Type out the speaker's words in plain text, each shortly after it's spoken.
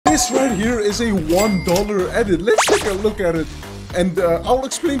This right here is a $1 edit. Let's take a look at it. And I'll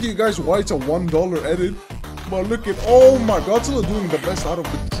explain to you guys why it's a $1 edit. But look at, oh my, Godzilla doing the best out of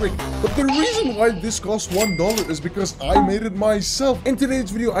the trick. But the reason why this costs $1 is because I made it myself. In today's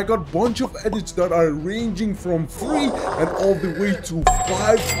video, I got a bunch of edits that are ranging from free and all the way to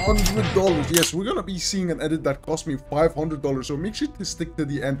 $500. Yes, we're gonna be seeing an edit that cost me $500, so make sure to stick to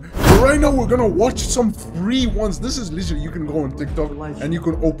the end. But right now, we're gonna watch some free ones. This is literally, you can go on TikTok and you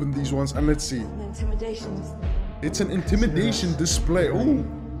can open these ones, and let's see. It's an intimidation display. Oh.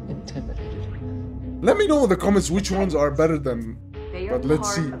 Intimidated. Let me know in the comments which ones are better than. But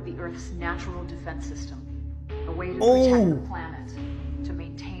let's see. Of the Earth's natural defense system, a way to protect the planet, to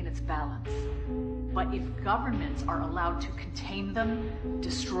maintain its balance. But if governments are allowed to contain them,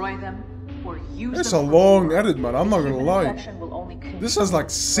 destroy them, or use It's them, a long edit, man. I'm not gonna lie. This has like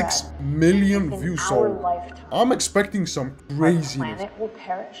 6 million views, so I'm expecting some craziness. The planet will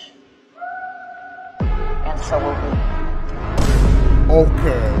perish, and so will we.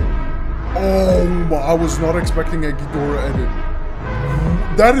 Okay. Oh my, I was not expecting a Ghidorah edit.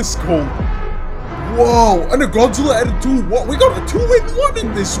 That is cool. Whoa, and a Godzilla edit too. What? We got a 2-in-1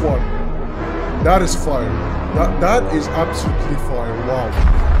 in this one. That is fire. That is absolutely fire.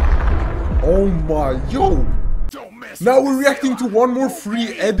 Wow. Oh my, yo. Now we're reacting to one more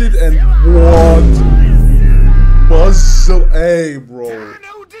free edit, and what? Puzzle, hey, bro.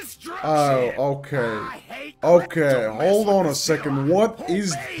 Oh, okay. Okay, hold on a second. What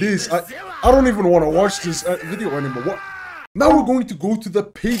is this? I don't even want to watch this video anymore. What? Now we're going to go to the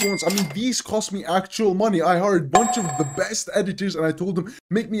paid ones. I mean, these cost me actual money. I hired a bunch of the best editors and I told them,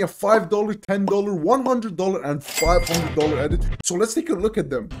 make me a $5, $10, $100, and $500 edit. So let's take a look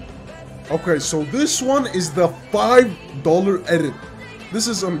at them. Okay, so this one is the $5 edit. This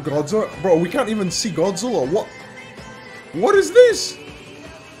is on Godzilla. Bro, we can't even see Godzilla. What? What is this?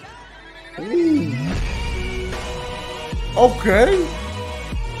 Ooh. Okay.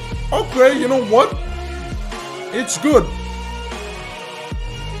 Okay, you know what? It's good.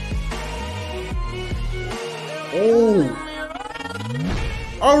 Oh.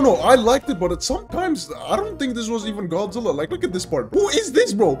 I don't know, I liked it, but sometimes I don't think this was even Godzilla. Like, look at this part. Who is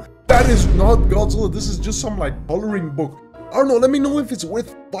this, bro? That is not Godzilla. This is just some, like, coloring book. I don't know, let me know if it's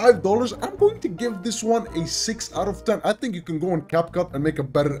worth $5. I'm going to give this one a 6 out of 10. I think you can go on CapCut and make a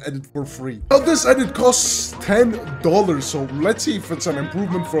better edit for free. Now this edit costs $10, so let's see if it's an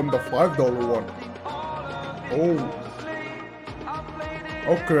improvement from the $5 one. Oh.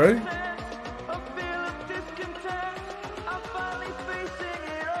 Okay.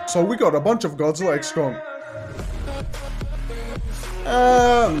 So we got a bunch of Godzilla x Kong.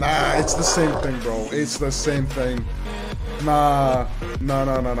 Nah, it's the same thing, bro. It's the same thing. Nah.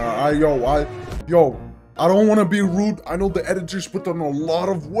 Yo, I don't want to be rude. I know the editors put on a lot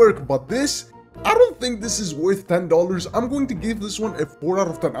of work, but this, I don't think this is worth $10. I'm going to give this one a 4 out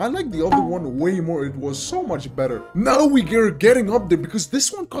of 10. I like the other one way more. It was so much better. Now we are getting up there because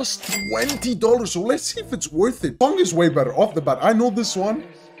this one costs $20. So let's see if it's worth it. Song is way better off the bat. I know this one.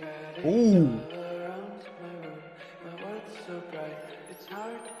 Ooh.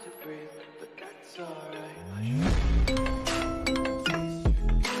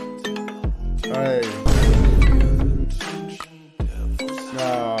 Hey.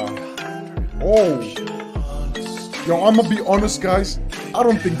 Nah. Oh. Yo, I'm gonna be honest, guys. I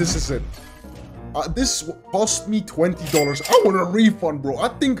don't think this is it. This cost me $20. I want a refund, bro. I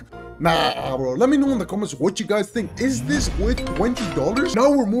think... Nah, bro. Let me know in the comments what you guys think. Is this worth $20? Now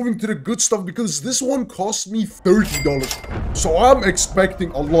we're moving to the good stuff because this one cost me $30. So I'm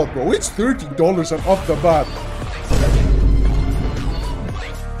expecting a lot, bro. It's $30 and off the bat.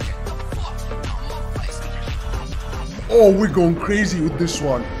 Oh, we're going crazy with this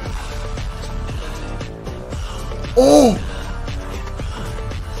one. Oh!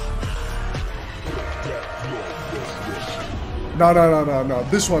 No.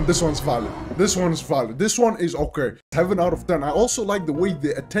 This one's valid. This one is okay. 7 out of 10. I also like the way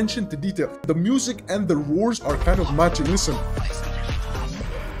the attention to detail. The music and the roars are kind of matching. Listen.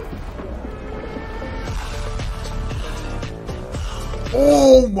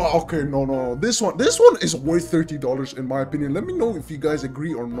 Oh my, okay, no. This one is worth $30 in my opinion. Let me know if you guys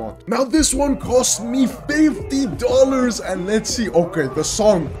agree or not. Now this one cost me $50 and let's see. Okay, the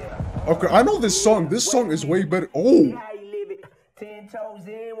song. Okay, I know this song. This song is way better. Oh.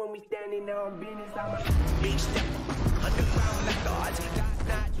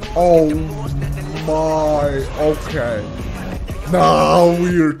 Oh my, okay. Now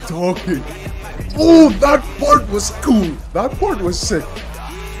we're talking. Oh, that part was cool. That part was sick.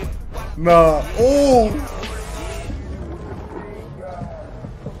 Nah, oh.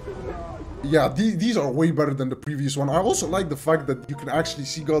 Yeah, these are way better than the previous one. I also like the fact that you can actually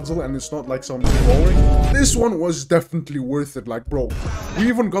see Godzilla and it's not like some drawing. This one was definitely worth it. Like, bro, we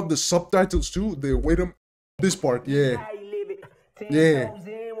even got the subtitles too. This part, yeah. Yeah.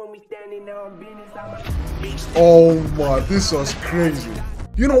 Oh my, this was crazy.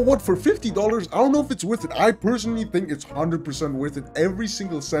 You know what, for $50, I don't know if it's worth it. I personally think it's 100% worth it, every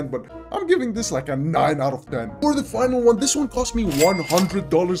single cent, but I'm giving this like a 9 out of 10. For the final one, this one cost me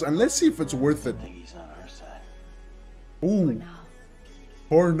 $100, and let's see if it's worth it. Ooh.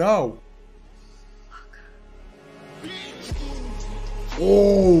 For now.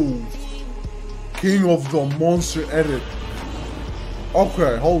 Oh. King of the Monster edit.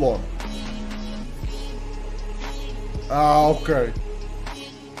 Okay, hold on. Okay.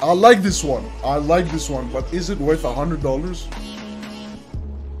 I like this one. I like this one, but is it worth $100?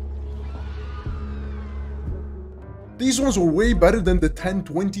 These ones are way better than the $10,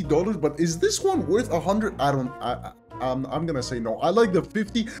 $20, but is this one worth $100? I'm gonna say no. I like the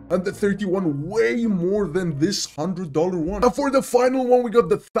 50 and the 31 way more than this $100 one. And for the final one, we got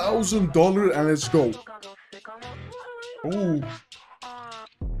the $1,000, and let's go. Ooh.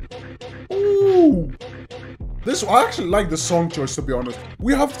 Ooh. I actually like the song choice, to be honest.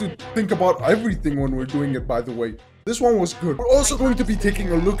 We have to think about everything when we're doing it, by the way. This one was good. We're also going to be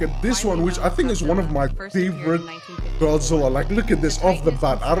taking a look at this one, which I think is one of my favorite Godzilla. Like, look at this off the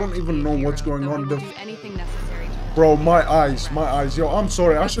bat. I don't even know what's going on. Bro, my eyes. Yo, I'm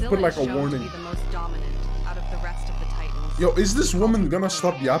sorry. I should put like a warning. Yo, is this woman gonna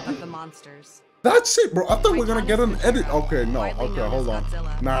stop yapping? That's it, bro. I thought we were gonna get an edit. Okay, no. Okay, hold on.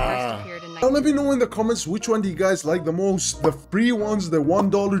 Nah. Now let me know in the comments which one do you guys like the most. The free ones, the $1,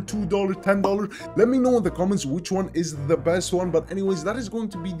 $2, $10. Let me know in the comments which one is the best one. But anyways, that is going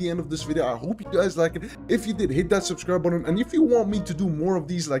to be the end of this video. I hope you guys like it. If you did, hit that subscribe button. And if you want me to do more of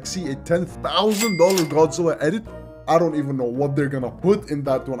these, like see a $10,000 Godzilla edit, I don't even know what they're gonna put in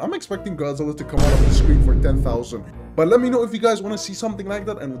that one. I'm expecting Godzilla to come out of the screen for 10,000. But let me know if you guys want to see something like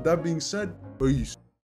that. And with that being said, peace.